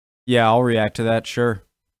Yeah, I'll react to that, sure.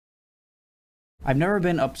 I've never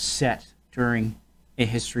been upset during a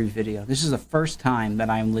history video. This is the first time that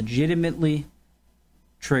I'm legitimately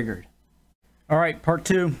triggered. All right, part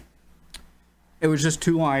 2. It was just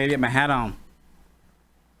too long. I had to get my hat on.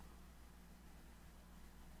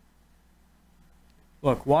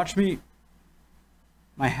 Look, watch me.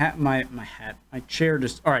 My chair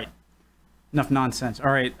just... All right. Enough nonsense.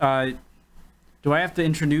 All right. Do I have to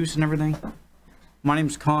introduce and everything? My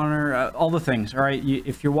name's Connor. All the things. All right.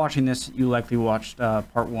 If you're watching this, you likely watched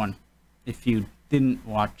part 1. If you didn't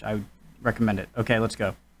watch, I would recommend it. Okay, let's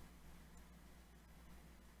go.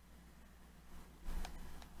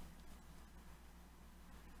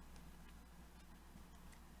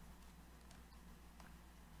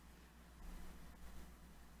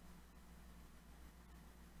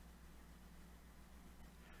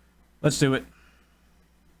 Let's do it.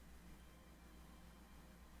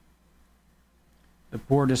 The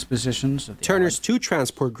poor dispositions of the Turner's 2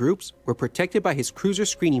 transport groups were protected by his cruiser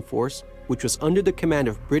screening force, which was under the command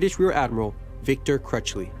of British Rear Admiral Victor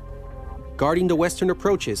Crutchley. Guarding the western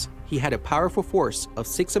approaches, he had a powerful force of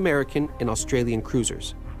 6 American and Australian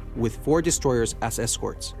cruisers, with 4 destroyers as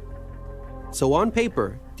escorts. So on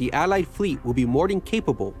paper, the Allied fleet will be more than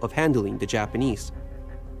capable of handling the Japanese.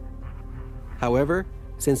 However,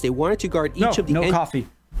 since they wanted to guard each of the... No coffee.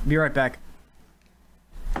 Be right back.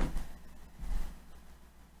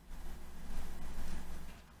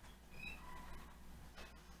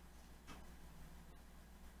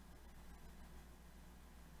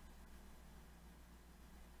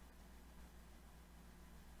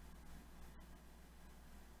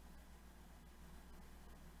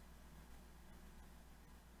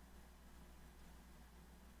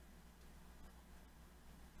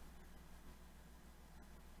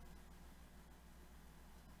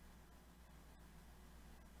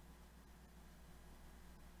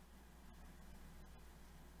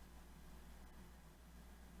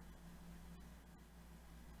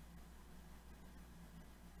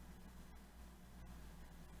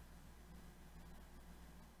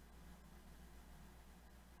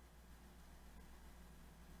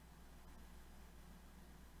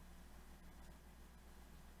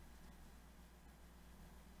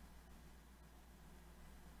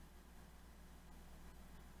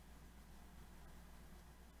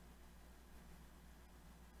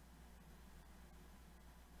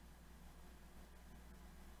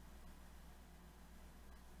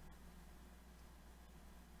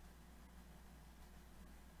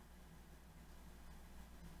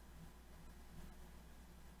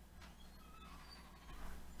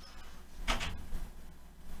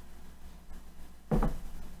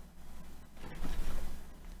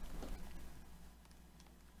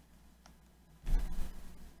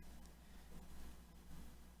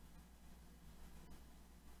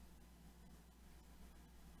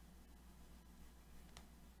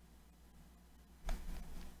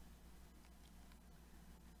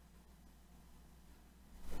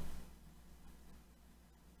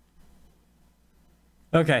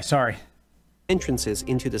 Okay, sorry. Entrances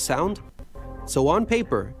into the Sound. So on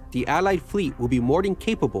paper, the Allied fleet will be more than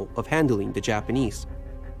capable of handling the Japanese.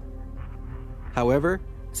 However,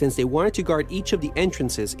 since they wanted to guard each of the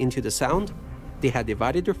entrances into the Sound, they had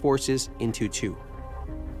divided their forces into 2.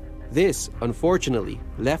 This, unfortunately,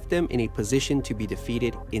 left them in a position to be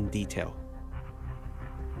defeated in detail.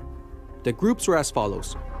 The groups were as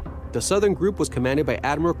follows. The southern group was commanded by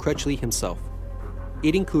Admiral Crutchley himself.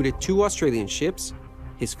 It included 2 Australian ships,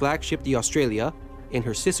 his flagship the Australia, and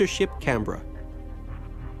her sister ship Canberra.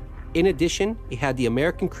 In addition, it had the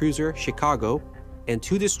American cruiser Chicago and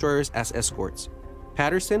 2 destroyers as escorts,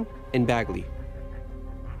 Patterson and Bagley.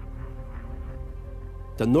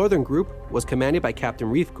 The northern group was commanded by Captain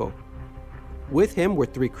Reefko. With him were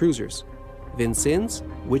 3 cruisers, Vincennes,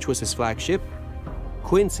 which was his flagship,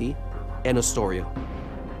 Quincy, and Astoria.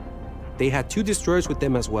 They had 2 destroyers with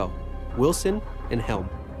them as well, Wilson and Helm.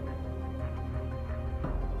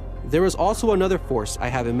 There was also another force I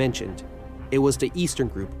haven't mentioned. It was the Eastern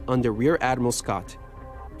Group under Rear Admiral Scott.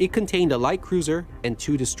 It contained a light cruiser and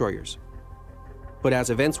 2 destroyers. But as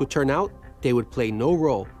events would turn out, they would play no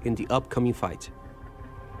role in the upcoming fight.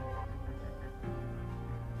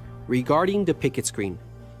 Regarding the picket screen,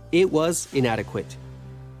 it was inadequate.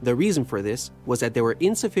 The reason for this was that there were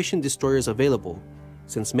insufficient destroyers available,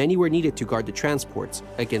 since many were needed to guard the transports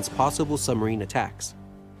against possible submarine attacks.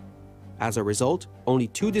 As a result, only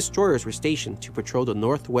 2 destroyers were stationed to patrol the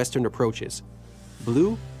northwestern approaches,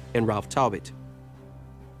 Blue and Ralph Talbot.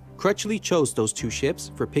 Crutchley chose those 2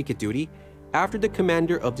 ships for picket duty after the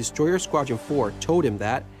commander of Destroyer Squadron 4 told him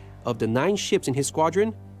that, of the 9 ships in his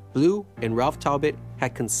squadron, Blue and Ralph Talbot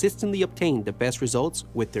had consistently obtained the best results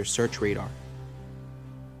with their search radar.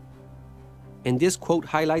 And this quote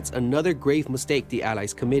highlights another grave mistake the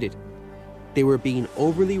Allies committed. They were being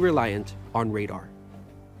overly reliant on radar.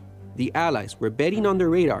 The Allies were betting on their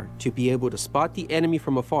radar to be able to spot the enemy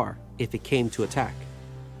from afar if it came to attack.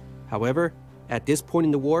 However, at this point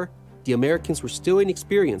in the war, the Americans were still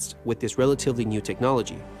inexperienced with this relatively new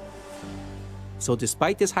technology. So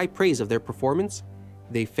despite this high praise of their performance,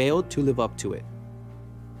 they failed to live up to it.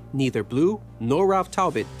 Neither Blue nor Ralph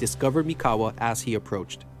Talbot discovered Mikawa as he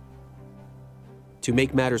approached. To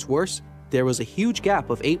make matters worse, there was a huge gap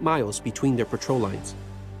of 8 miles between their patrol lines.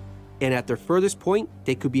 And at their furthest point,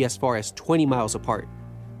 they could be as far as 20 miles apart.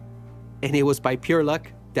 And it was by pure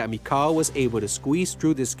luck that Mikawa was able to squeeze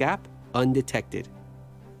through this gap undetected.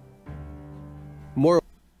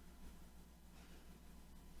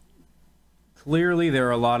 Clearly, there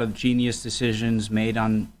are a lot of genius decisions made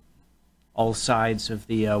on all sides of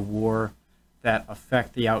the war that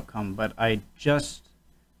affect the outcome, but I just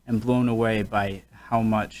am blown away by how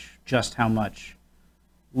much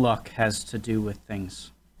luck has to do with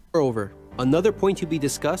things. Moreover, another point to be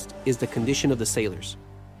discussed is the condition of the sailors.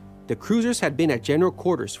 The cruisers had been at general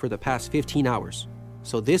quarters for the past 15 hours,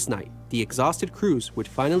 so this night, the exhausted crews would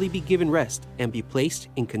finally be given rest and be placed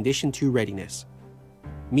in condition 2 readiness,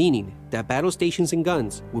 meaning that battle stations and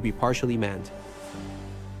guns will be partially manned.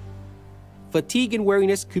 Fatigue and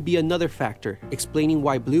weariness could be another factor explaining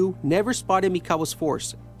why Blue never spotted Mikawa's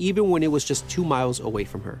force even when it was just 2 miles away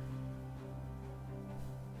from her.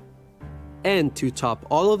 And to top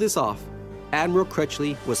all of this off, Admiral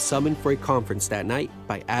Crutchley was summoned for a conference that night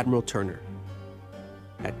by Admiral Turner.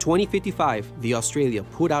 At 20:55, the Australia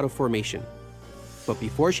put out of formation. But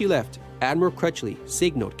before she left, Admiral Crutchley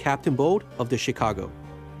signaled Captain Bold of the Chicago,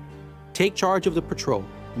 "Take charge of the patrol,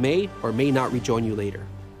 may or may not rejoin you later."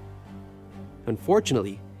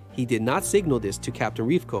 Unfortunately, he did not signal this to Captain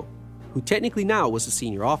Rifko, who technically now was a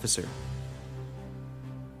senior officer.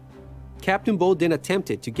 Captain Bold then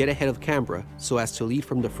attempted to get ahead of Canberra so as to lead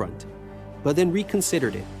from the front, but then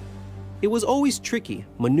reconsidered it. It was always tricky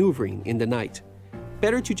maneuvering in the night.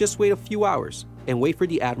 Better to just wait a few hours and wait for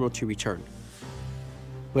the Admiral to return.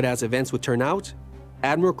 But as events would turn out,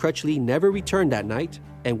 Admiral Crutchley never returned that night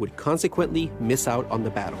and would consequently miss out on the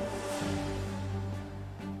battle.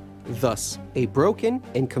 Thus, a broken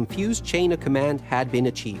and confused chain of command had been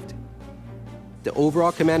achieved. The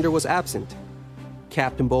overall commander was absent.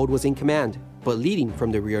 Captain Bold was in command, but leading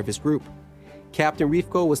from the rear of his group. Captain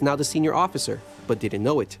Rifko was now the senior officer, but didn't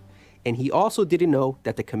know it, and he also didn't know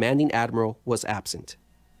that the commanding admiral was absent.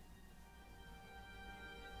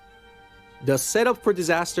 The setup for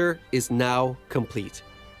disaster is now complete.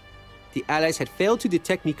 The Allies had failed to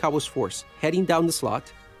detect Mikawa's force heading down the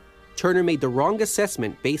slot. Turner made the wrong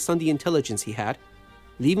assessment based on the intelligence he had,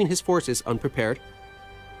 leaving his forces unprepared.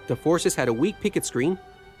 The forces had a weak picket screen.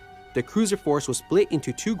 The cruiser force was split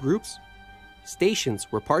into 2 groups. Stations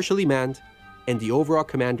were partially manned, and the overall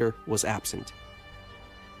commander was absent.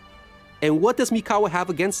 And what does Mikawa have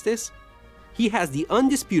against this? He has the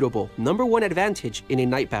undisputable #1 advantage in a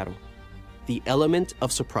night battle: the element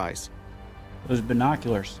of surprise. Those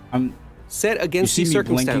binoculars. Set against these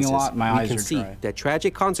circumstances, a lot, my we eyes can are see dry. that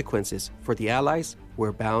tragic consequences for the Allies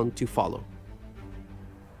were bound to follow.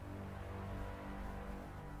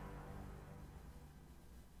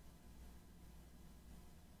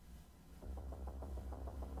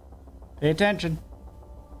 Pay attention.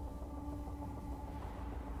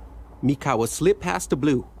 Mikawa slipped past the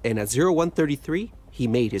Blue, and at 01:33, he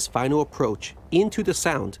made his final approach into the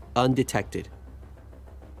Sound undetected.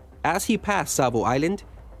 As he passed Savo Island,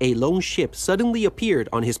 a lone ship suddenly appeared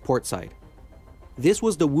on his port side. This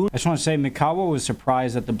was the wound. I just want to say Mikawa was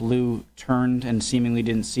surprised that the Blue turned and seemingly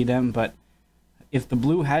didn't see them, but if the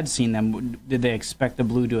Blue had seen them, did they expect the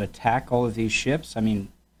Blue to attack all of these ships? I mean,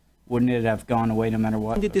 wouldn't it have gone away no matter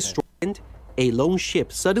what? A lone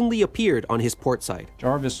ship suddenly appeared on his port side.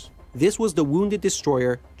 Jarvis. This was the wounded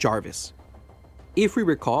destroyer Jarvis. If we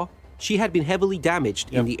recall, she had been heavily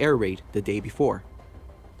damaged in the air raid the day before.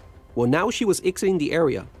 Well, now she was exiting the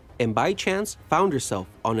area and by chance found herself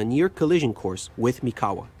on a near collision course with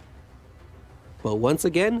Mikawa. But once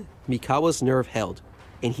again, Mikawa's nerve held,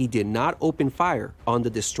 and he did not open fire on the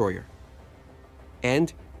destroyer.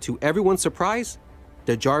 And, to everyone's surprise,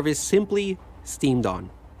 the Jarvis simply steamed on.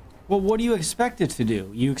 Well, what do you expect it to do?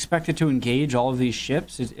 You expect it to engage all of these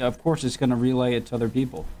ships? Of course, it's going to relay it to other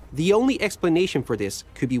people. The only explanation for this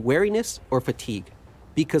could be weariness or fatigue,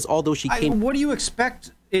 because although she came... What do you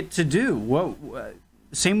expect it to do? Well,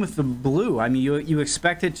 same with the Blue. I mean, you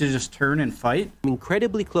expect it to just turn and fight?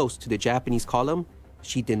 Incredibly close to the Japanese column,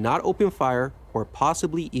 she did not open fire or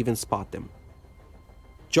possibly even spot them.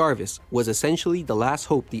 Jarvis was essentially the last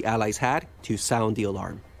hope the Allies had to sound the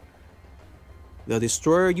alarm. The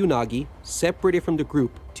destroyer Unagi separated from the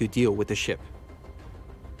group to deal with the ship.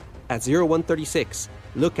 At 0136,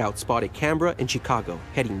 Lookout spotted Canberra and Chicago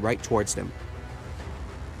heading right towards them.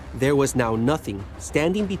 There was now nothing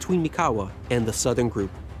standing between Mikawa and the southern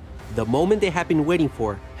group. The moment they had been waiting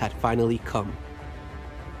for had finally come.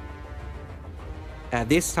 At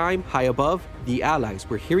this time, high above, the Allies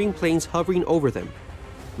were hearing planes hovering over them.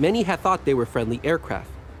 Many had thought they were friendly aircraft,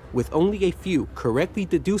 with only a few correctly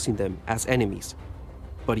deducing them as enemies.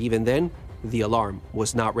 But even then, the alarm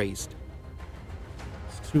was not raised.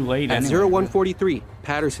 It's too late At anyway. 0143,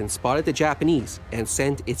 Patterson spotted the Japanese and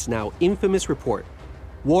sent its now infamous report.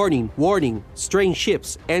 Warning, warning, strange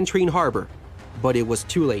ships entering harbor. But it was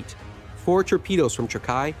too late. 4 torpedoes from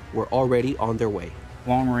Chokai were already on their way.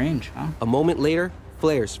 Long range, huh? A moment later,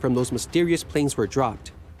 flares from those mysterious planes were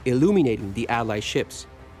dropped, illuminating the Allied ships.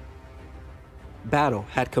 Battle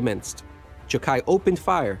had commenced. Chokai opened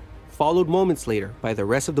fire, followed moments later by the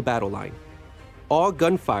rest of the battle line. All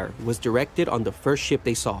gunfire was directed on the first ship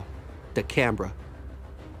they saw, the Canberra.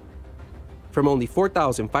 From only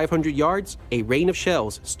 4,500 yards, a rain of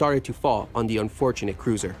shells started to fall on the unfortunate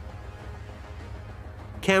cruiser.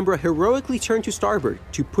 Canberra heroically turned to starboard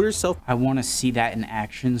to put herself... I want to see that in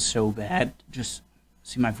action so bad. Just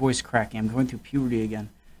see my voice cracking. I'm going through puberty again.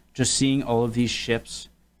 Just seeing all of these ships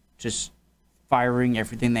just firing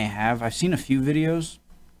everything they have. I've seen a few videos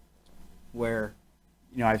where,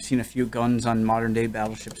 you know, I've seen a few guns on modern day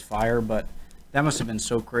battleships fire, but that must have been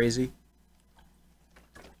so crazy.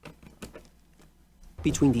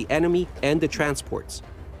 Between the enemy and the transports.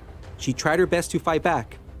 She tried her best to fight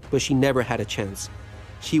back, but she never had a chance.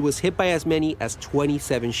 She was hit by as many as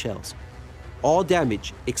 27 shells, all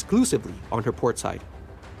damage exclusively on her port side.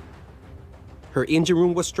 Her engine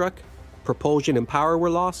room was struck, propulsion and power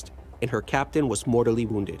were lost, and her captain was mortally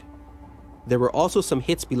wounded. There were also some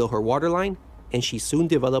hits below her waterline, and she soon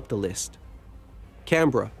developed a list.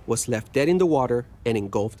 Canberra was left dead in the water and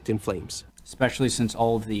engulfed in flames. Especially since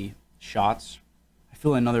all of the shots, I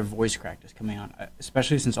feel another voice crack is coming on,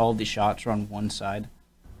 especially since all of the shots are on one side.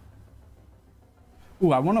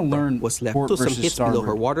 Ooh, I want to learn was left port to some versus hits starboard. below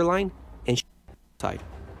her waterline, and she side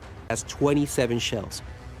has 27 shells,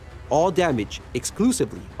 all damage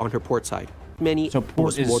exclusively on her port side. Many So port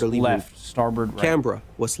was is mortally left, wounded. starboard right. Canberra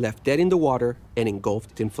was left dead in the water and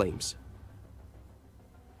engulfed in flames.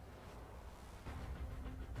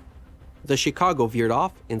 The Chicago veered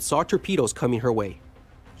off and saw torpedoes coming her way.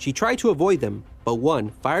 She tried to avoid them, but one,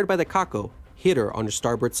 fired by the Kako, hit her on her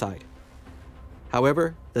starboard side.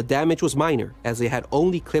 However, the damage was minor as it had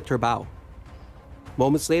only clipped her bow.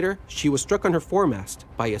 Moments later, she was struck on her foremast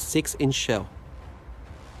by a 6-inch shell.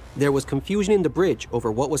 There was confusion in the bridge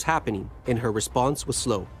over what was happening, and her response was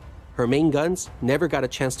slow. Her main guns never got a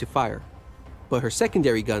chance to fire, but her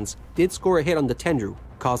secondary guns did score a hit on the Tenru,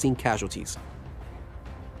 causing casualties.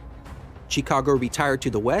 Chicago retired to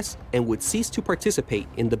the west and would cease to participate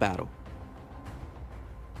in the battle.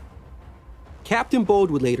 Captain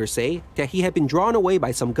Bold would later say that he had been drawn away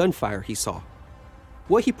by some gunfire he saw.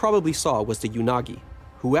 What he probably saw was the Unagi,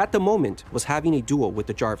 who at the moment was having a duel with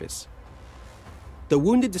the Jarvis. The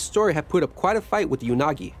wounded destroyer had put up quite a fight with the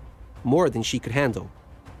Unagi, more than she could handle,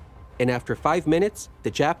 and after 5 minutes,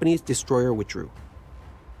 the Japanese destroyer withdrew.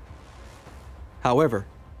 However,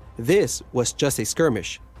 this was just a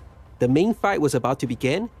skirmish. The main fight was about to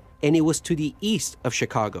begin, and it was to the east of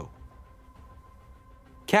Chicago.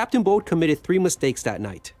 Captain Bold committed 3 mistakes that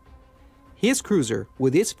night. His cruiser,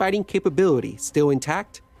 with its fighting capability still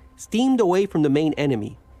intact, steamed away from the main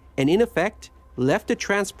enemy, and in effect, left the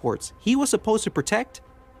transports he was supposed to protect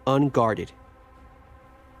unguarded.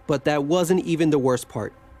 But that wasn't even the worst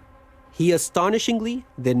part. He astonishingly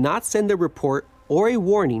did not send a report or a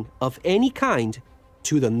warning of any kind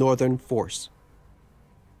to the Northern Force.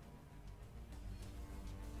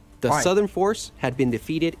 The Why? Southern Force had been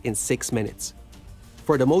defeated in 6 minutes.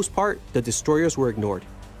 For the most part, the destroyers were ignored.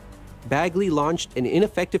 Bagley launched an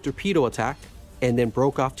ineffective torpedo attack and then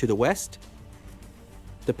broke off to the west.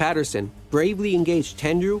 The Patterson bravely engaged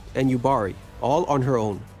Tenru and Yubari, all on her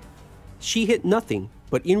own. She hit nothing,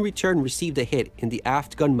 but in return received a hit in the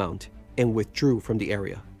aft gun mount and withdrew from the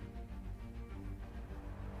area.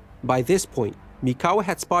 By this point, Mikawa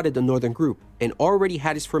had spotted the northern group and already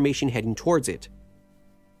had his formation heading towards it.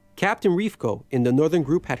 Captain Reefko in the northern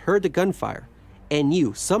group had heard the gunfire and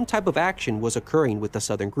knew some type of action was occurring with the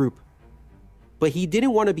southern group. But he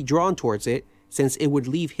didn't want to be drawn towards it since it would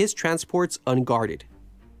leave his transports unguarded.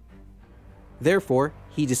 Therefore,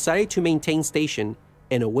 he decided to maintain station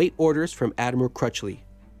and await orders from Admiral Crutchley,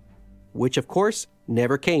 which of course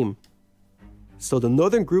never came. So the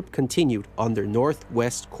northern group continued on their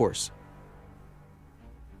northwest course.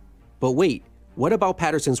 But wait, what about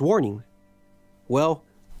Patterson's warning? Well,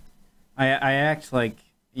 I act like,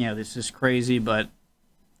 you know, this is crazy, but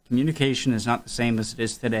communication is not the same as it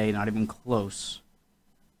is today, not even close.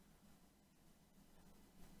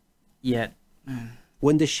 Yet.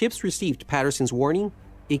 When the ships received Patterson's warning,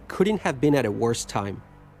 it couldn't have been at a worse time.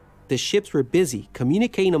 The ships were busy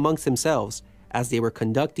communicating amongst themselves as they were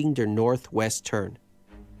conducting their northwest turn.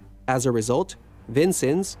 As a result,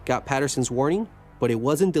 Vincennes got Patterson's warning, but it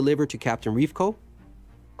wasn't delivered to Captain Reefco.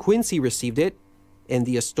 Quincy received it, and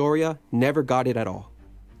the Astoria never got it at all.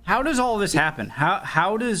 How does all this happen?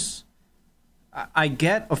 How does... I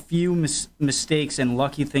get a few mistakes and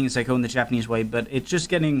lucky things that go in the Japanese way, but it's just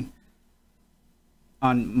getting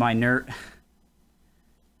on my nerve.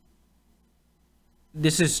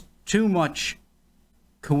 This is too much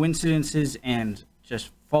coincidences and just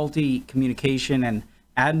faulty communication, and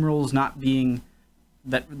admirals not being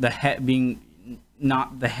the head, being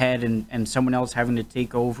not the head, and someone else having to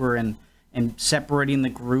take over, and separating the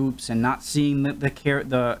groups, and not seeing not the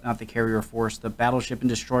carrier force, the battleship and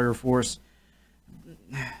destroyer force.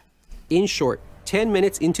 In short, 10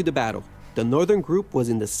 minutes into the battle, the northern group was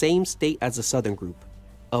in the same state as the southern group,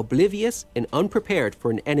 oblivious and unprepared for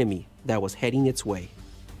an enemy that was heading its way.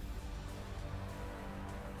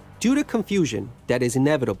 Due to confusion that is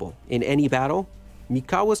inevitable in any battle,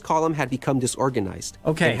 Mikawa's column had become disorganized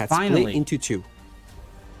and had split into two.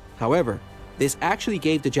 However, this actually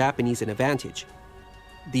gave the Japanese an advantage.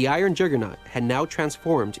 The Iron Juggernaut had now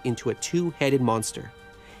transformed into a two-headed monster,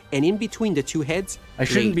 and in between the two heads... I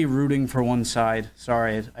shouldn't be rooting for one side.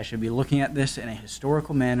 Sorry, I should be looking at this in a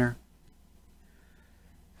historical manner.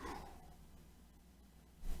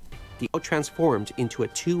 The transformed into a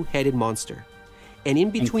two-headed monster, and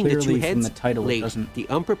in between the two heads lay the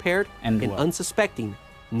unprepared and unsuspecting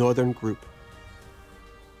northern group.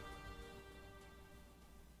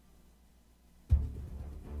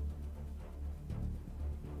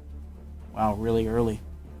 Wow, really early.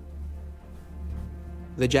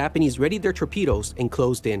 The Japanese readied their torpedoes and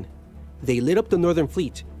closed in. They lit up the northern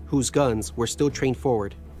fleet, whose guns were still trained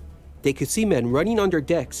forward. They could see men running on their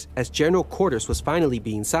decks as general quarters was finally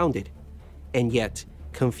being sounded. And yet,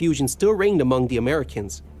 confusion still reigned among the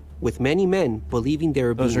Americans, with many men believing they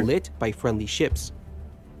were being lit by friendly ships.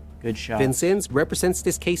 Good shot. Vincennes represents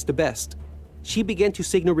this case the best. She began to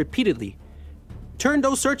signal repeatedly, "Turn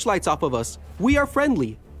those searchlights off of us! We are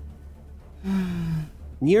friendly!"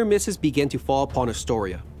 Near misses began to fall upon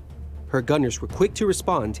Astoria. Her gunners were quick to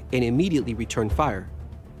respond and immediately returned fire.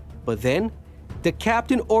 But then, the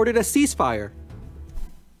captain ordered a ceasefire.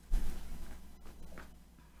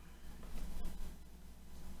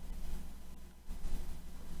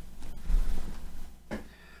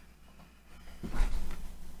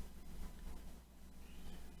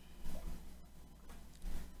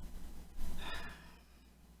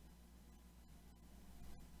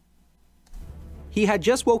 He had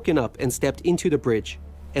just woken up and stepped into the bridge,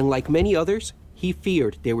 and like many others, he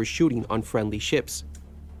feared they were shooting on friendly ships.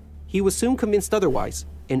 He was soon convinced otherwise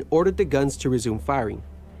and ordered the guns to resume firing,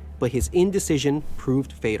 but his indecision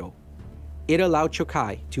proved fatal. It allowed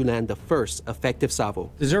Chokai to land the first effective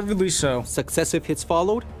salvo. Deservedly so. Successive hits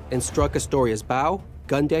followed and struck Astoria's bow,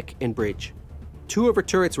 gun deck, and bridge. Two of her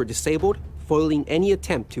turrets were disabled, foiling any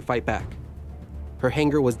attempt to fight back. Her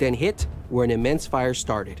hangar was then hit, where an immense fire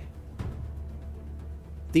started.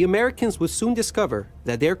 The Americans would soon discover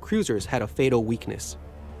that their cruisers had a fatal weakness.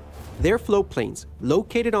 Their float planes,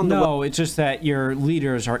 located on the No, it's just that your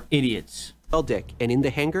leaders are idiots. well deck and in the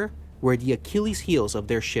hangar, were the Achilles heels of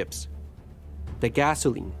their ships. The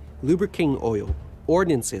gasoline, lubricating oil,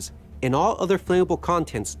 ordnances, and all other flammable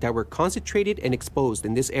contents that were concentrated and exposed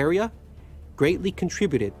in this area greatly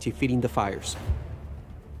contributed to feeding the fires.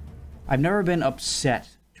 I've never been upset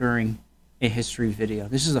during a history video.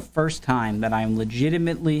 This is the first time that I'm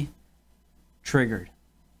legitimately triggered.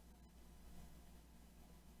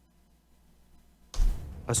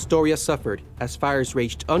 Astoria suffered as fires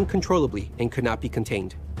raged uncontrollably and could not be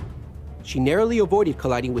contained. She narrowly avoided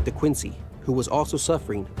colliding with the Quincy, who was also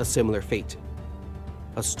suffering a similar fate.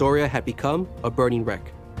 Astoria had become a burning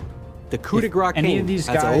wreck. The coup de grace came as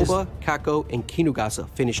Aoba, Kako, and Kinugasa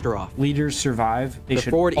finished her off. Leaders survive. The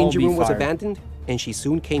forward engine room was abandoned, and she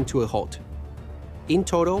soon came to a halt. In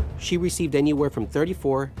total, she received anywhere from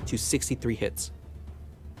 34 to 63 hits.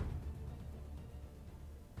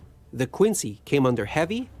 The Quincy came under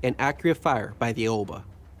heavy and accurate fire by the Aoba.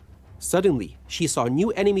 Suddenly, she saw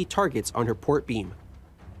new enemy targets on her port beam.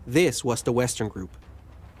 This was the Western Group,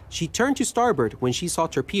 She turned to starboard when she saw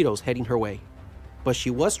torpedoes heading her way, but she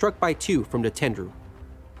was struck by 2 from the Tenru.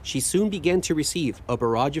 She soon began to receive a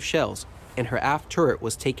barrage of shells, and her aft turret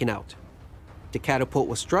was taken out. The catapult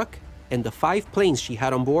was struck, and the 5 planes she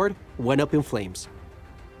had on board went up in flames.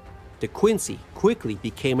 The Quincy quickly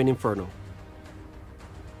became an inferno.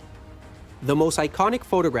 The most iconic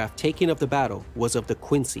photograph taken of the battle was of the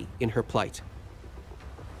Quincy in her plight.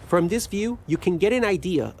 From this view, you can get an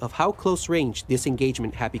idea of how close range this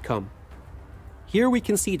engagement had become. Here we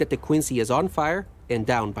can see that the Quincy is on fire and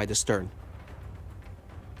down by the stern.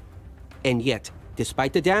 And yet,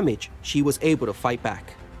 despite the damage, she was able to fight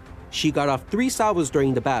back. She got off 3 salvos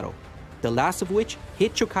during the battle, the last of which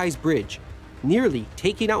hit Chokai's bridge, nearly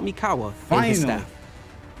taking out Mikawa and his staff.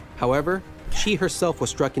 However, she herself was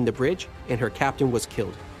struck in the bridge and her captain was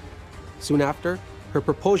killed. Soon after, her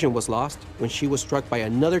propulsion was lost when she was struck by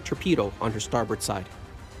another torpedo on her starboard side.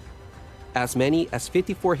 As many as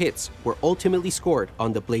 54 hits were ultimately scored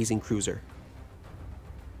on the blazing cruiser.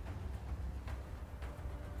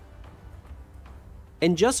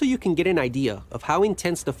 And just so you can get an idea of how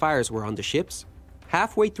intense the fires were on the ships,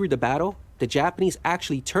 halfway through the battle, the Japanese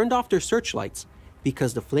actually turned off their searchlights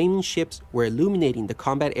because the flaming ships were illuminating the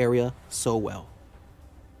combat area so well.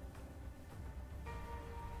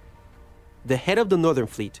 The head of the Northern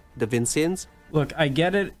Fleet, the Vincennes. Look, I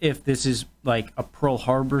get it if this is like a Pearl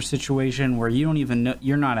Harbor situation where you don't even know,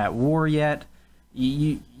 you're not at war yet.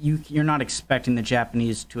 You're not expecting the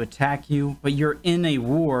Japanese to attack you, but you're in a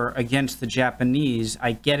war against the Japanese.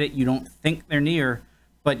 I get it. You don't think they're near,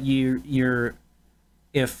 but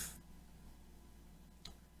if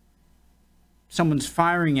someone's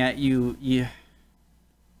firing at you,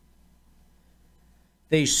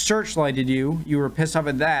 they searchlighted you, you were pissed off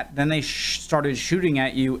at that, then they started shooting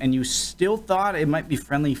at you, and you still thought it might be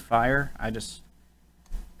friendly fire. I just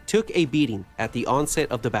took a beating at the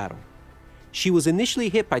onset of the battle. She was initially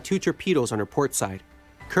hit by 2 torpedoes on her port side,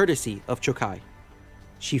 courtesy of Chokai.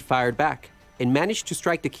 She fired back and managed to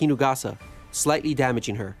strike the Kinugasa, slightly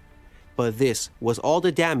damaging her, but this was all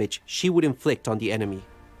the damage she would inflict on the enemy.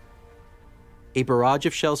 A barrage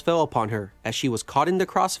of shells fell upon her as she was caught in the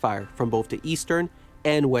crossfire from both the eastern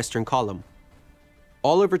and western column.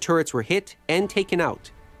 All of her turrets were hit and taken out,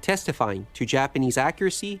 testifying to Japanese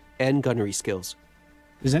accuracy and gunnery skills.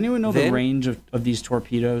 Does anyone know the range of these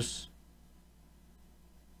torpedoes?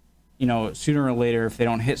 You know, sooner or later, if they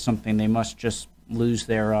don't hit something, they must just lose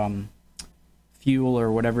their fuel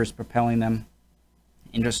or whatever is propelling them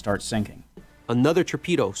and just start sinking. Another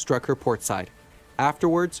torpedo struck her port side.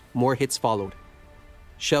 Afterwards, more hits followed.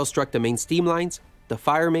 Shells struck the main steam lines, the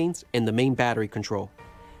fire mains, and the main battery control.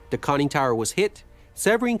 The conning tower was hit,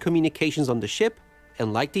 severing communications on the ship,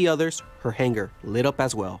 and like the others, her hangar lit up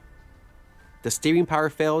as well. The steering power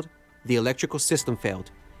failed, the electrical system failed,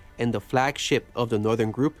 and the flagship of the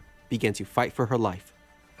Northern Group began to fight for her life.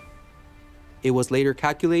 It was later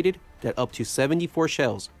calculated that up to 74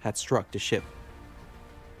 shells had struck the ship.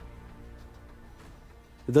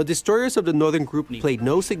 The destroyers of the Northern Group played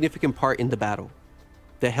no significant part in the battle.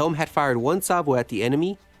 The Helm had fired 1 salvo at the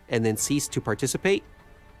enemy and then ceased to participate.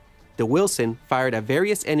 The Wilson fired at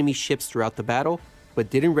various enemy ships throughout the battle,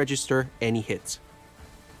 but didn't register any hits.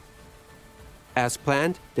 As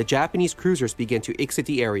planned, the Japanese cruisers began to exit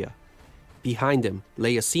the area. Behind them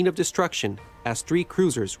lay a scene of destruction as 3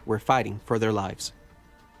 cruisers were fighting for their lives.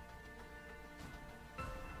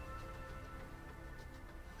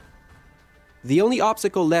 The only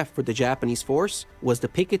obstacle left for the Japanese force was the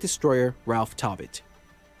picket destroyer Ralph Talbot.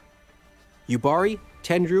 Yubari,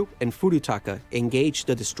 Tenru, and Furutaka engaged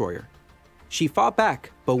the destroyer. She fought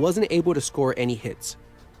back, but wasn't able to score any hits.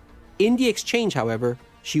 In the exchange, however,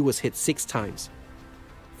 she was hit 6 times.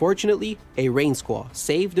 Fortunately, a rain squall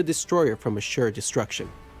saved the destroyer from assured destruction.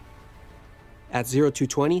 At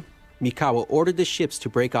 0220, Mikawa ordered the ships to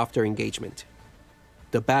break off their engagement.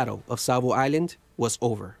 The Battle of Savo Island was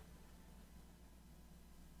over.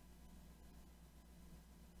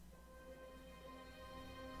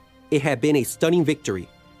 It had been a stunning victory.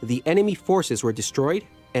 The enemy forces were destroyed,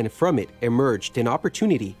 and from it emerged an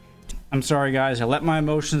opportunity. I'm sorry, guys. I let my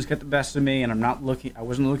emotions get the best of me, and I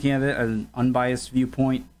wasn't looking at it as an unbiased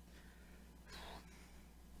viewpoint.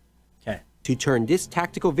 Okay. To turn this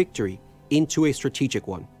tactical victory into a strategic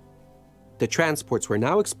one. The transports were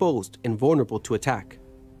now exposed and vulnerable to attack.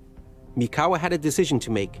 Mikawa had a decision to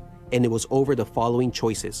make, and it was over the following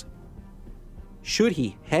choices. Should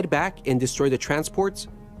he head back and destroy the transports,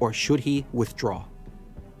 or should he withdraw?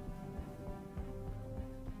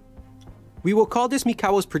 We will call this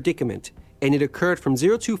Mikawa's predicament, and it occurred from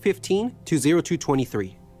 0215 to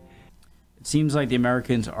 0223. It seems like the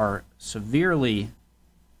Americans are severely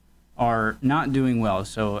are not doing well.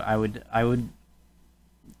 So I would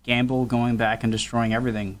gamble going back and destroying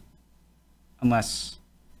everything, unless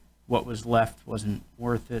what was left wasn't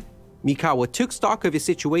worth it. Mikawa took stock of his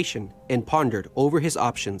situation and pondered over his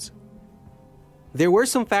options. There were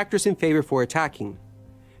some factors in favor for attacking.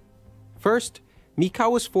 First,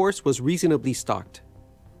 Mikawa's force was reasonably stocked.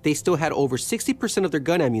 They still had over 60% of their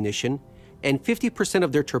gun ammunition and 50%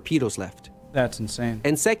 of their torpedoes left. That's insane.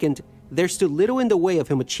 And second, there stood little in the way of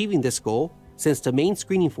him achieving this goal since the main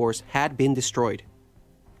screening force had been destroyed.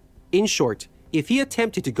 In short, if he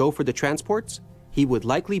attempted to go for the transports, he would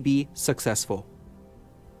likely be successful.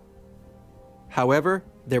 However,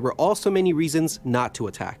 there were also many reasons not to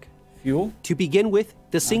attack. Fuel? To begin with,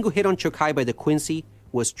 the single hit on Chokai by the Quincy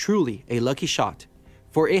was truly a lucky shot,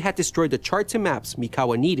 for it had destroyed the charts and maps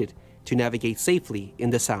Mikawa needed to navigate safely in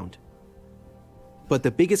the Sound. But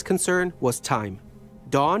the biggest concern was time.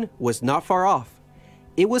 Dawn was not far off.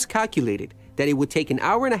 It was calculated that it would take an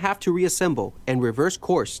hour and a half to reassemble and reverse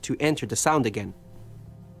course to enter the Sound again.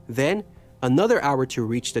 Then, another hour to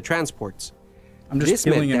reach the transports. This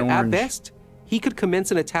meant that at best, he could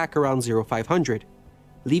commence an attack around 0500,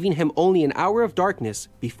 leaving him only an hour of darkness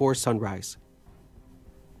before sunrise.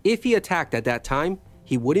 If he attacked at that time,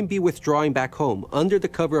 he wouldn't be withdrawing back home under the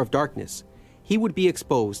cover of darkness. He would be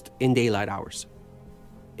exposed in daylight hours.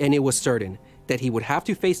 And it was certain that he would have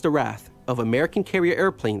to face the wrath of American carrier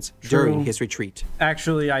airplanes during his retreat.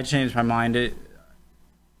 Actually, I changed my mind.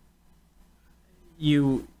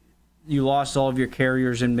 You lost all of your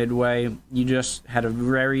carriers in Midway. You just had a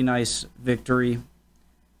very nice victory.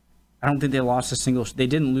 I don't think they lost a single... They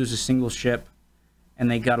didn't lose a single ship. And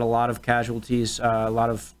they got a lot of casualties, a lot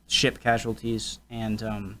of ship casualties. And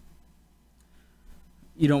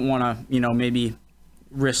you don't want to, maybe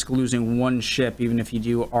risk losing one ship, even if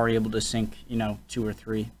you are able to sink, 2 or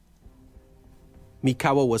 3.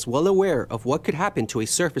 Mikawa was well aware of what could happen to a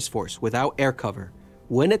surface force without air cover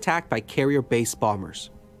when attacked by carrier-based bombers.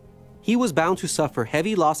 He was bound to suffer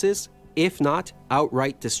heavy losses, if not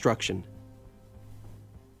outright destruction.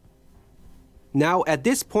 Now, at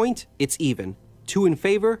this point, it's even. 2 in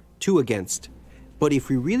favor, 2 against. But if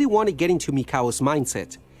we really want to get into Mikawa's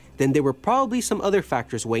mindset, then there were probably some other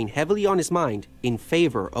factors weighing heavily on his mind in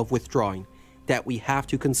favor of withdrawing that we have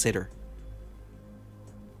to consider.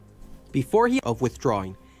 Before he of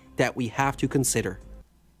withdrawing that we have to consider.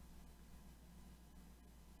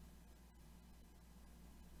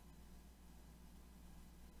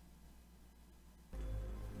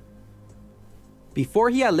 Before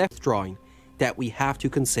he had left withdrawing that we have to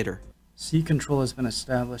consider. Sea control has been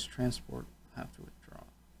established. Transport have to withdraw.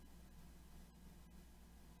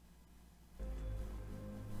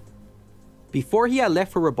 Before he had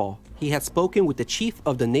left for Rabaul, he had spoken with the Chief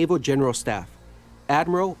of the Naval General Staff,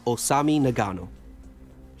 Admiral Osami Nagano.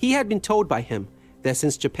 He had been told by him that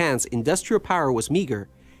since Japan's industrial power was meager,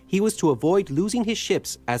 he was to avoid losing his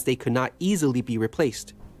ships as they could not easily be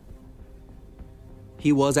replaced.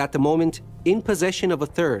 He was at the moment in possession of a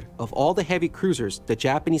third of all the heavy cruisers the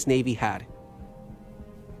Japanese Navy had.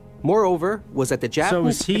 Moreover, was that the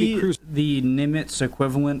Japanese So is he the Nimitz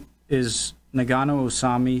equivalent? Is Nagano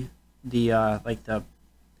Osami the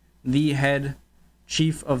head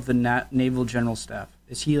chief of the Naval General Staff?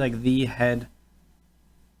 Is he like the head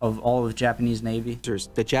of all of Japanese Navy?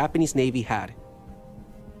 The Japanese Navy had.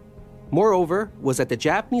 Moreover, was that the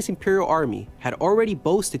Japanese Imperial Army had already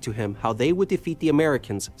boasted to him how they would defeat the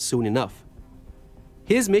Americans soon enough.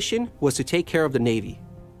 His mission was to take care of the Navy,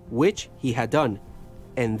 which he had done,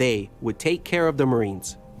 and they would take care of the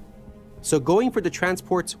Marines. So going for the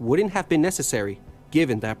transports wouldn't have been necessary,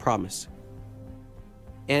 given that promise.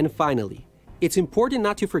 And finally, it's important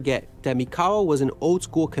not to forget that Mikawa was an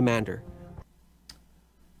old-school commander.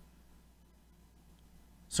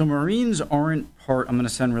 So Marines aren't part... I'm going to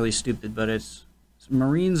sound really stupid, but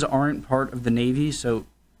Marines aren't part of the Navy, so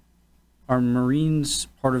are Marines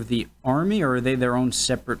part of the Army, or are they their own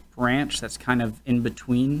separate branch that's kind of in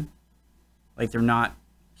between? Like they're not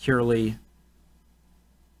purely,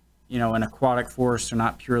 an aquatic force, they're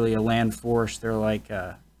not purely a land force, they're like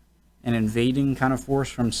an invading kind of force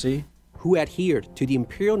from sea? Who adhered to the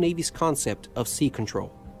Imperial Navy's concept of sea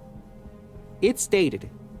control. It stated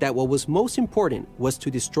that what was most important was to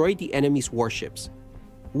destroy the enemy's warships,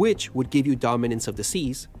 which would give you dominance of the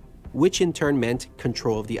seas, which in turn meant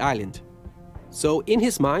control of the island. So in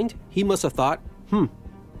his mind, he must have thought,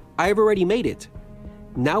 I've already made it.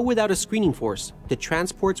 Now without a screening force, the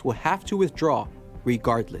transports will have to withdraw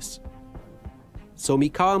regardless. So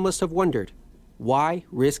Mikawa must have wondered, why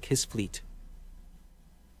risk his fleet?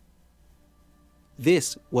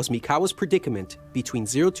 This was Mikawa's predicament between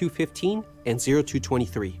 0215 and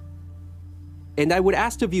 0223. And I would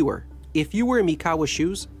ask the viewer, if you were in Mikawa's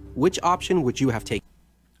shoes, which option would you have taken?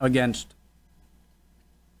 Against.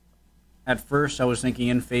 At first, I was thinking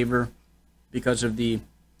in favor because of the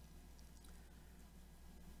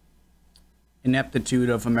ineptitude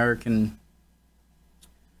of American,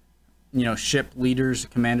 ship leaders,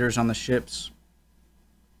 commanders on the ships.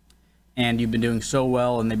 And you've been doing so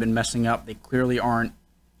well, and they've been messing up. They clearly aren't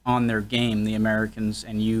on their game, the Americans,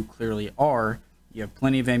 and you clearly are. You have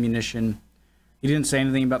plenty of ammunition. He didn't say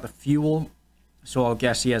anything about the fuel, so I'll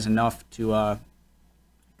guess he has enough to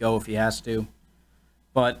go if he has to.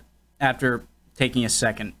 But after taking a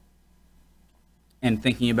second and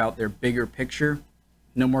thinking about their bigger picture,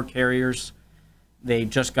 no more carriers. They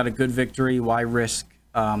just got a good victory. Why risk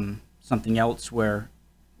something else where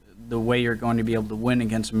the way you're going to be able to win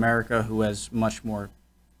against America, who has much more...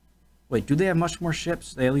 Wait, do they have much more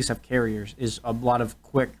ships? They at least have carriers. Is a lot of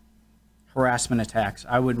quick harassment attacks.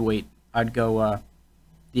 I would wait. I'd go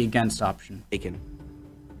the against option.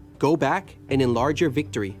 Go back and enlarge your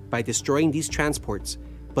victory by destroying these transports,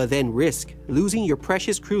 but then risk losing your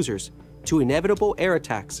precious cruisers to inevitable air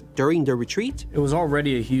attacks during the retreat? It was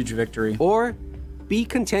already a huge victory. Or be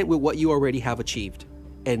content with what you already have achieved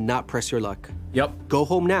and not press your luck. Yep. Go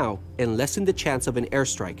home now and lessen the chance of an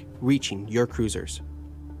airstrike reaching your cruisers.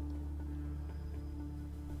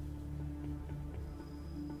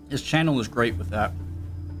 His channel is great with that.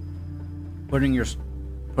 Putting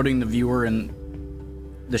the viewer in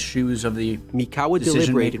the shoes of the Mikawa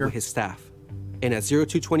deliberated with his staff, and at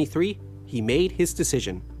 0223, he made his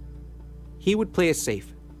decision. He would play it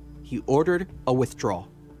safe. He ordered a withdrawal.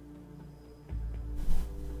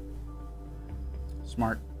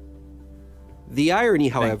 Smart. The irony,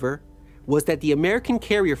 however, was that the American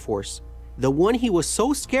carrier force, the one he was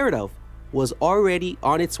so scared of, was already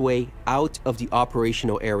on its way out of the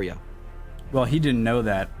operational area. Well, he didn't know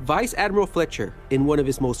that. Vice Admiral Fletcher, in one of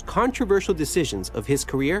his most controversial decisions of his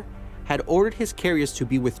career, had ordered his carriers to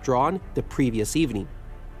be withdrawn the previous evening.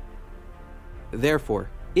 Therefore,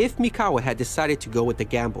 if Mikawa had decided to go with the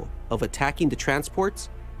gamble of attacking the transports,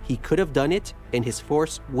 he could have done it and his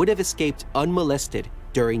force would have escaped unmolested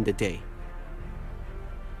during the day.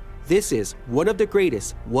 This is one of the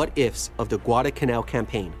greatest what-ifs of the Guadalcanal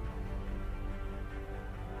campaign.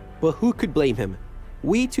 But who could blame him?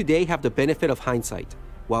 We today have the benefit of hindsight,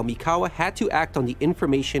 while Mikawa had to act on the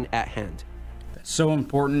information at hand. That's so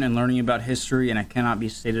important in learning about history, and it cannot be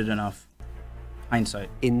stated enough. Hindsight.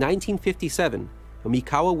 In 1957,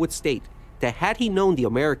 Mikawa would state that had he known the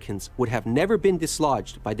Americans would have never been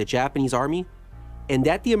dislodged by the Japanese army, and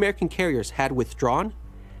that the American carriers had withdrawn,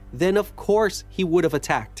 then of course he would have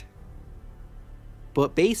attacked.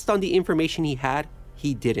 But based on the information he had,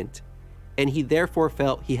 he didn't. And he therefore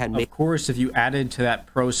felt he had made... Of course, if you added to that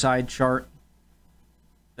pro side chart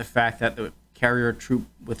the fact that the carrier troop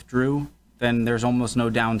withdrew, then there's almost no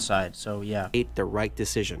downside. So yeah. ...made the right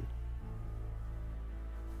decision.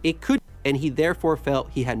 And he therefore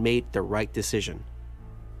felt he had made the right decision.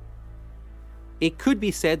 It could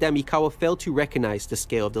be said that Mikawa failed to recognize the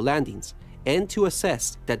scale of the landings and to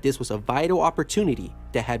assess that this was a vital opportunity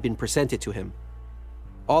that had been presented to him.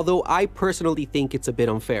 Although I personally think it's a bit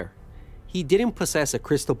unfair. He didn't possess a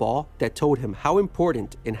crystal ball that told him how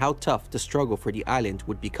important and how tough the struggle for the island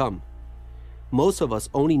would become. Most of us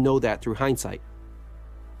only know that through hindsight.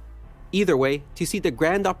 Either way, to see the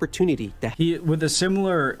grand opportunity that he, with a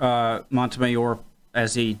similar Montemayor,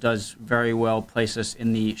 as he does very well, place us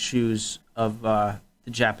in the shoes of the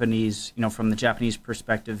Japanese, from the Japanese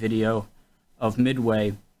perspective video of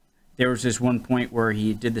Midway. There was this one point where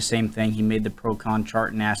he did the same thing. He made the pro-con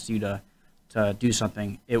chart and asked you to do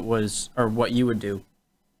something. It was, or what you would do.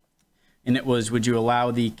 And it was, would you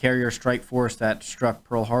allow the carrier strike force that struck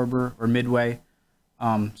Pearl Harbor, or Midway,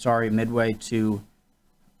 Midway, to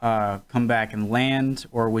come back and land,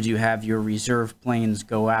 or would you have your reserve planes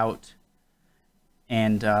go out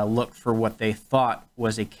and look for what they thought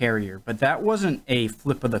was a carrier? But that wasn't a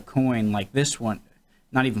flip of the coin like this one.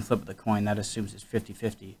 Not even flip of the coin. That assumes it's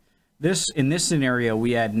 50-50. In this scenario,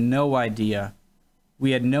 we had no idea.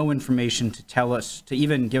 We had no information to tell us, to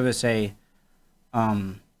even give us an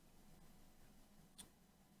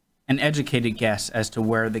educated guess as to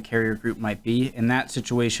where the carrier group might be. In that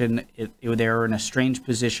situation, they were in a strange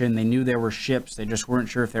position. They knew there were ships. They just weren't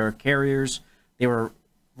sure if they were carriers. They were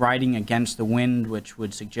riding against the wind, which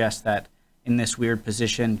would suggest that in this weird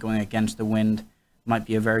position, going against the wind might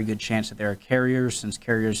be a very good chance that there are carriers, since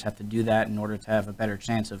carriers have to do that in order to have a better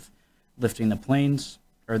chance of lifting the planes,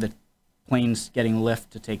 or the planes getting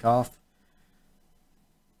lift to take off.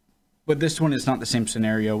 But this one is not the same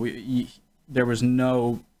scenario. There was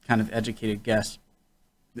no kind of educated guess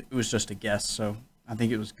It was just a guess, so I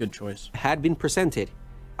think it was a good choice. Had been presented,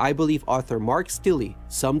 I believe author Mark Stilley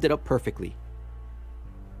summed it up perfectly.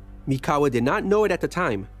 Mikawa did not know it at the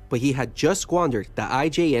time, but he had just squandered the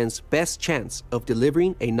IJN's best chance of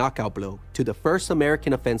delivering a knockout blow to the first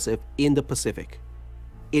American offensive in the Pacific.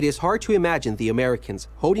 It is hard to imagine the Americans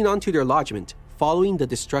holding on to their lodgment following the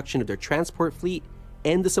destruction of their transport fleet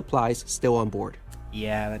and the supplies still on board.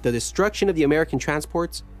 Yeah. The destruction of the American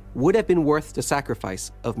transports would have been worth the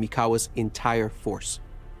sacrifice of Mikawa's entire force.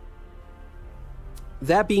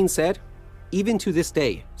 That being said, even to this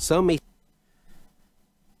day, some may...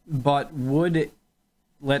 But would,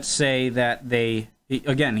 let's say that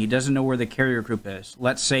again, he doesn't know where the carrier group is.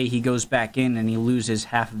 Let's say he goes back in and he loses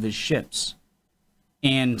half of his ships.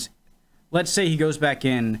 And let's say he goes back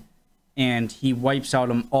in and he wipes out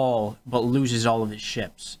them all, but loses all of his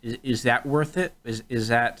ships. Is that worth it? Is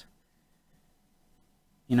that,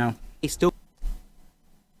 you know?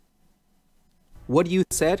 What you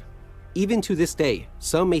said? Even to this day,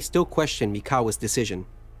 some may still question Mikawa's decision.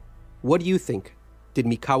 What do you think? Did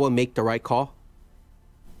Mikawa make the right call?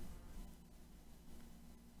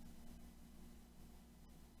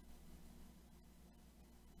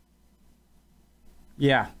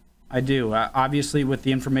 Yeah, I do. Obviously, with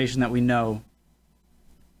the information that we know,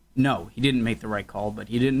 no, he didn't make the right call, but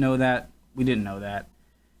he didn't know that. We didn't know that.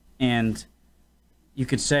 And you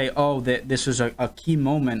could say, oh, that this was a key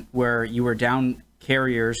moment where you were down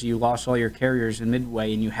carriers, you lost all your carriers in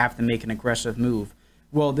Midway, and you have to make an aggressive move.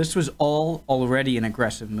 Well, this was already an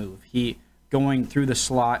aggressive move. He going through the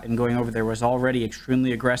slot and going over there was already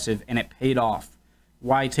extremely aggressive, and it paid off.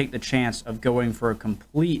 Why take the chance of going for a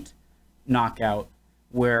complete knockout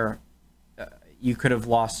where you could have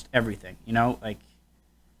lost everything, you know? Like,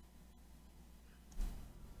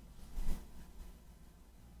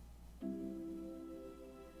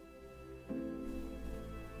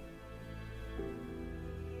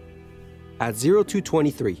 At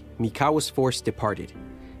 0223, Mikawa's force departed,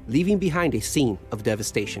 leaving behind a scene of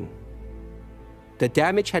devastation. The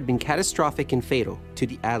damage had been catastrophic and fatal to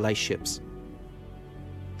the Allied ships.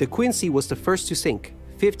 The Quincy was the first to sink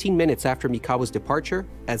 15 minutes after Mikawa's departure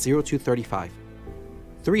at 0235.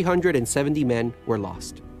 370 men were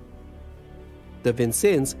lost. The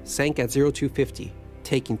Vincennes sank at 0250,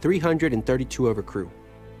 taking 332 of her crew.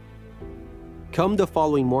 Come the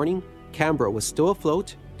following morning, Canberra was still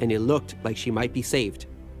afloat and it looked like she might be saved.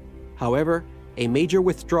 However, a major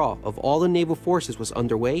withdrawal of all the naval forces was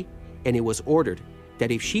underway, and it was ordered that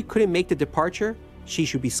if she couldn't make the departure, she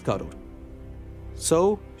should be scuttled.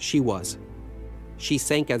 So she was. She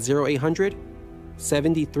sank at 0800,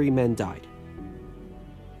 73 men died.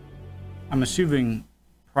 I'm assuming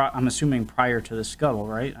prior to the scuttle,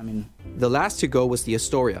 right? I mean, the last to go was the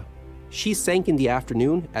Astoria. She sank in the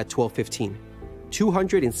afternoon at 12:15.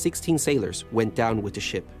 216 sailors went down with the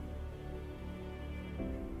ship.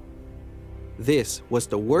 This was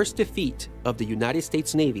the worst defeat of the United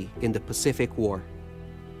States Navy in the Pacific War.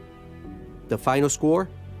 The final score: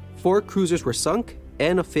 4 cruisers were sunk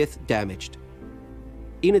and a 5th damaged.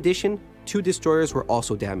 In addition, 2 destroyers were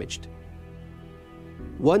also damaged.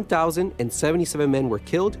 1,077 men were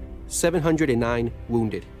killed, 709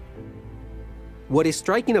 wounded. What is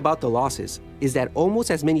striking about the losses is that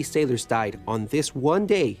almost as many sailors died on this one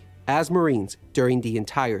day as Marines during the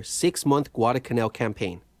entire 6-month Guadalcanal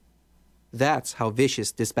campaign. That's how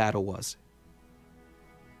vicious this battle was.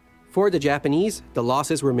 For the Japanese, the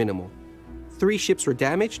losses were minimal. 3 ships were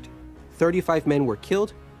damaged, 35 men were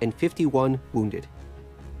killed, and 51 wounded.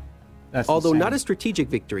 Although insane. Not a strategic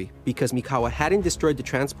victory because Mikawa hadn't destroyed the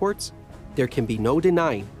transports, there can be no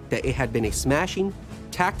denying that it had been a smashing,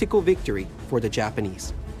 tactical victory for the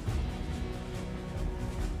Japanese.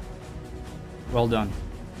 Well done.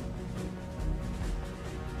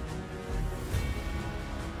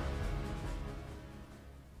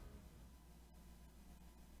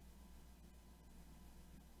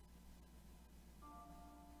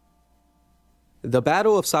 The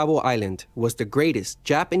Battle of Savo Island was the greatest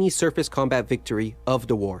Japanese surface combat victory of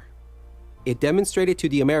the war. It demonstrated to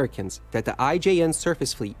the Americans that the IJN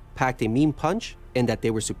surface fleet packed a mean punch and that they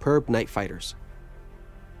were superb night fighters.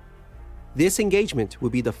 This engagement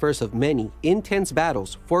would be the first of many intense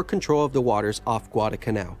battles for control of the waters off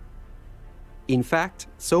Guadalcanal. In fact,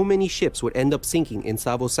 so many ships would end up sinking in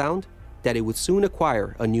Savo Sound that it would soon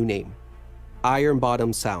acquire a new name: Iron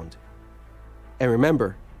Bottom Sound. And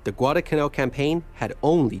remember, the Guadalcanal campaign had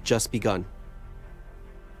only just begun.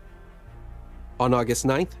 On August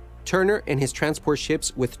 9th, Turner and his transport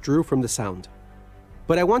ships withdrew from the Sound.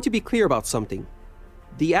 But I want to be clear about something.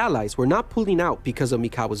 The Allies were not pulling out because of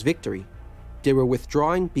Mikawa's victory. They were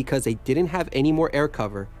withdrawing because they didn't have any more air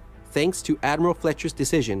cover, thanks to Admiral Fletcher's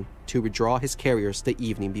decision to withdraw his carriers the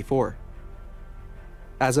evening before.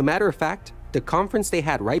 As a matter of fact, the conference they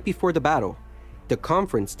had right before the battle, the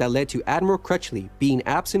conference that led to Admiral Crutchley being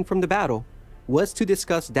absent from the battle, was to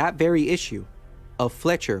discuss that very issue of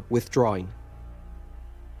Fletcher withdrawing.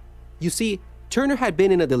 You see, Turner had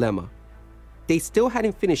been in a dilemma. They still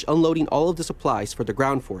hadn't finished unloading all of the supplies for the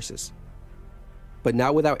ground forces. But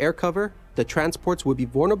now without air cover, the transports would be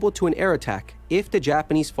vulnerable to an air attack if the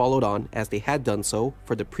Japanese followed on as they had done so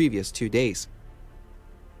for the previous 2 days.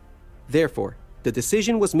 Therefore, the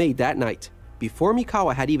decision was made that night, before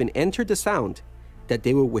Mikawa had even entered the Sound, that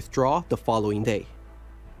they would withdraw the following day.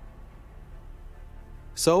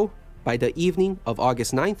 So, by the evening of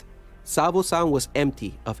August 9th, Savo Sound was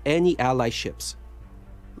empty of any Allied ships.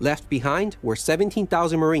 Left behind were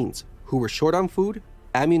 17,000 Marines who were short on food,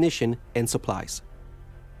 ammunition, and supplies.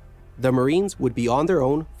 The Marines would be on their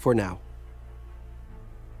own for now.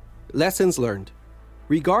 Lessons learned.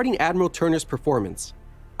 Regarding Admiral Turner's performance,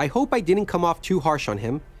 I hope I didn't come off too harsh on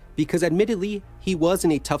him because admittedly, he was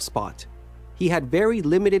in a tough spot. He had very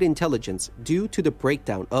limited intelligence due to the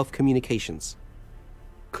breakdown of communications.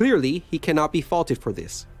 Clearly, he cannot be faulted for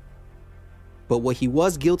this. But what he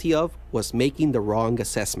was guilty of was making the wrong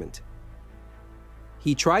assessment.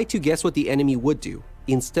 He tried to guess what the enemy would do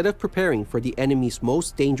instead of preparing for the enemy's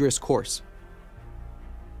most dangerous course.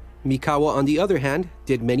 Mikawa, on the other hand,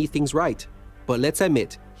 did many things right, but let's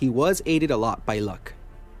admit, he was aided a lot by luck.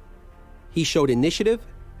 He showed initiative,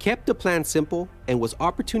 kept the plan simple, and was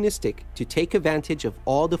opportunistic to take advantage of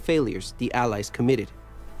all the failures the Allies committed.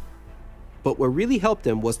 But what really helped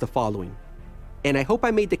them was the following, and I hope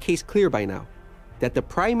I made the case clear by now, that the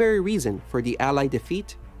primary reason for the Allied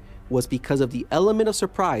defeat was because of the element of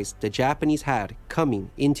surprise the Japanese had coming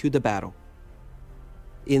into the battle.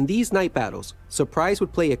 In these night battles, surprise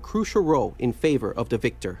would play a crucial role in favor of the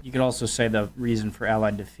victor. You could also say the reason for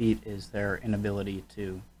Allied defeat is their inability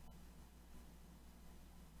to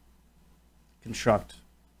construct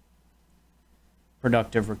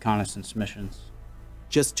productive reconnaissance missions.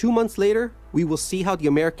 Just 2 months later, we will see how the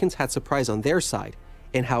Americans had surprise on their side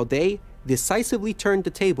and how they decisively turned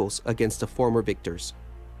the tables against the former victors.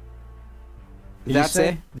 That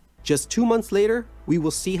said, just 2 months later, we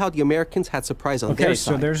will see how the Americans had surprise on their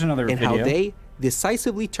side, so there's another and video. how they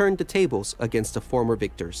decisively turned the tables against the former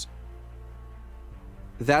victors.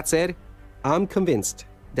 That said, I'm convinced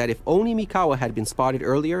that if only Mikawa had been spotted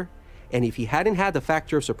earlier, and if he hadn't had the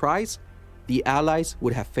factor of surprise, the Allies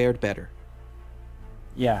would have fared better.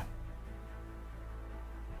 Yeah.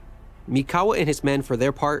 Mikawa and his men, for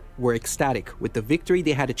their part, were ecstatic with the victory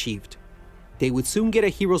they had achieved. They would soon get a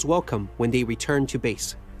hero's welcome when they returned to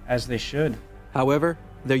base. As they should. However,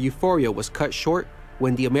 their euphoria was cut short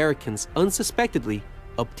when the Americans unsuspectedly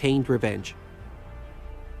obtained revenge.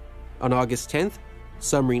 On August 10th,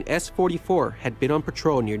 submarine S-44 had been on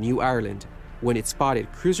patrol near New Ireland when it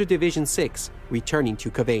spotted Cruiser Division 6 returning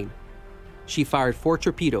to Cavane. She fired 4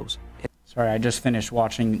 torpedoes. Sorry, I just finished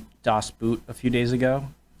watching Das Boot a few days ago.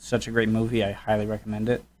 Such a great movie. I highly recommend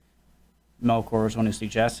it. Melkor was one who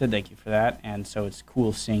suggested. Thank you for that. And so it's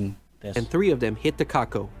cool seeing this. And 3 of them hit the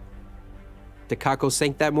Kako. The Kako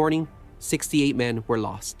sank that morning. 68 men were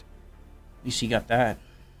lost. At least you got that.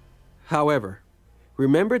 However,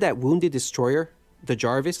 remember that wounded destroyer, the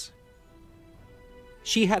Jarvis?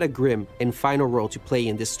 She had a grim and final role to play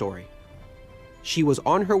in this story. She was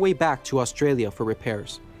on her way back to Australia for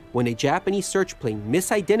repairs when a Japanese search plane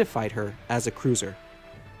misidentified her as a cruiser.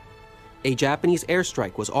 A Japanese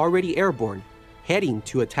airstrike was already airborne, heading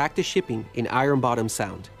to attack the shipping in Iron Bottom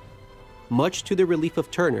Sound. Much to the relief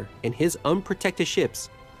of Turner and his unprotected ships,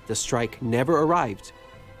 the strike never arrived,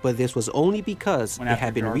 but this was only because it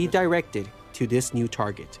had been redirected to this new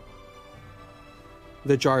target.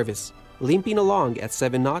 The Jarvis, limping along at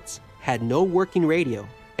 7 knots, had no working radio,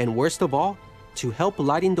 and worst of all, to help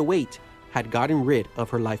lighten the weight, had gotten rid of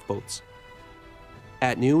her lifeboats.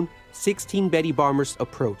 At noon, 16 Betty bombers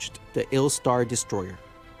approached the ill-starred destroyer.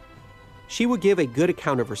 She would give a good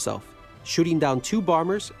account of herself, shooting down 2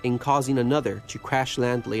 bombers and causing another to crash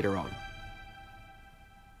land later on.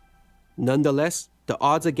 Nonetheless, the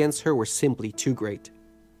odds against her were simply too great.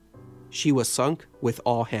 She was sunk with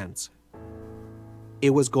all hands.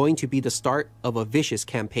 It was going to be the start of a vicious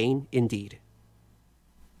campaign indeed.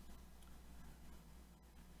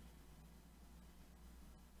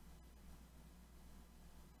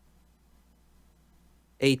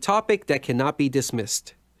 A topic that cannot be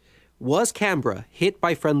dismissed. Was Canberra hit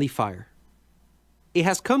by friendly fire? It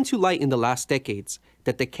has come to light in the last decades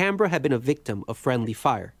that the Canberra had been a victim of friendly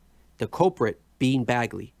fire, the culprit being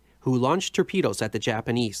Bagley, who launched torpedoes at the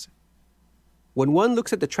Japanese. When one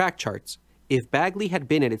looks at the track charts, if Bagley had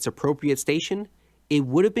been at its appropriate station, it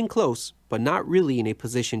would have been close, but not really in a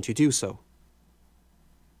position to do so.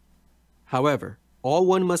 However, all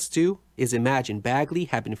one must do is imagine Bagley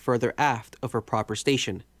had been further aft of her proper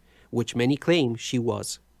station, which many claim she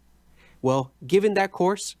was. Well, given that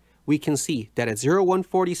course, we can see that at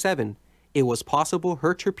 0147, it was possible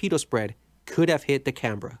her torpedo spread could have hit the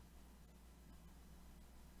Canberra.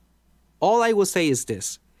 All I will say is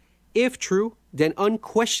this: if true, then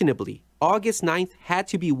unquestionably, August 9th had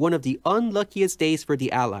to be one of the unluckiest days for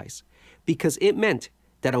the Allies, because it meant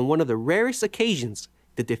that on one of the rarest occasions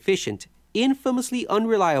the deficient, infamously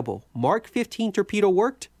unreliable Mark 15 torpedo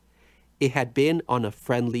worked, it had been on a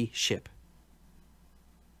friendly ship.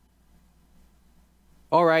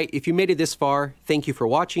 Alright, if you made it this far, thank you for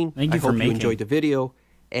watching. I hope you enjoyed the video,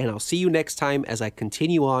 and I'll see you next time as I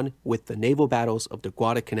continue on with the naval battles of the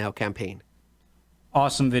Guadalcanal campaign.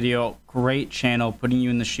 Awesome video. Great channel, putting you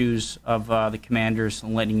in the shoes of the commanders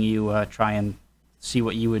and letting you try and see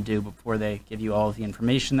what you would do before they give you all of the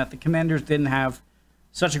information that the commanders didn't have.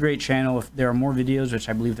 Such a great channel. If there are more videos, which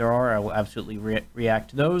I believe there are, I will absolutely react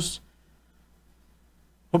to those.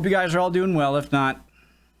 Hope you guys are all doing well. If not,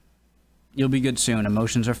 you'll be good soon.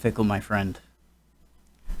 Emotions are fickle, my friend.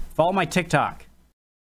 Follow my TikTok.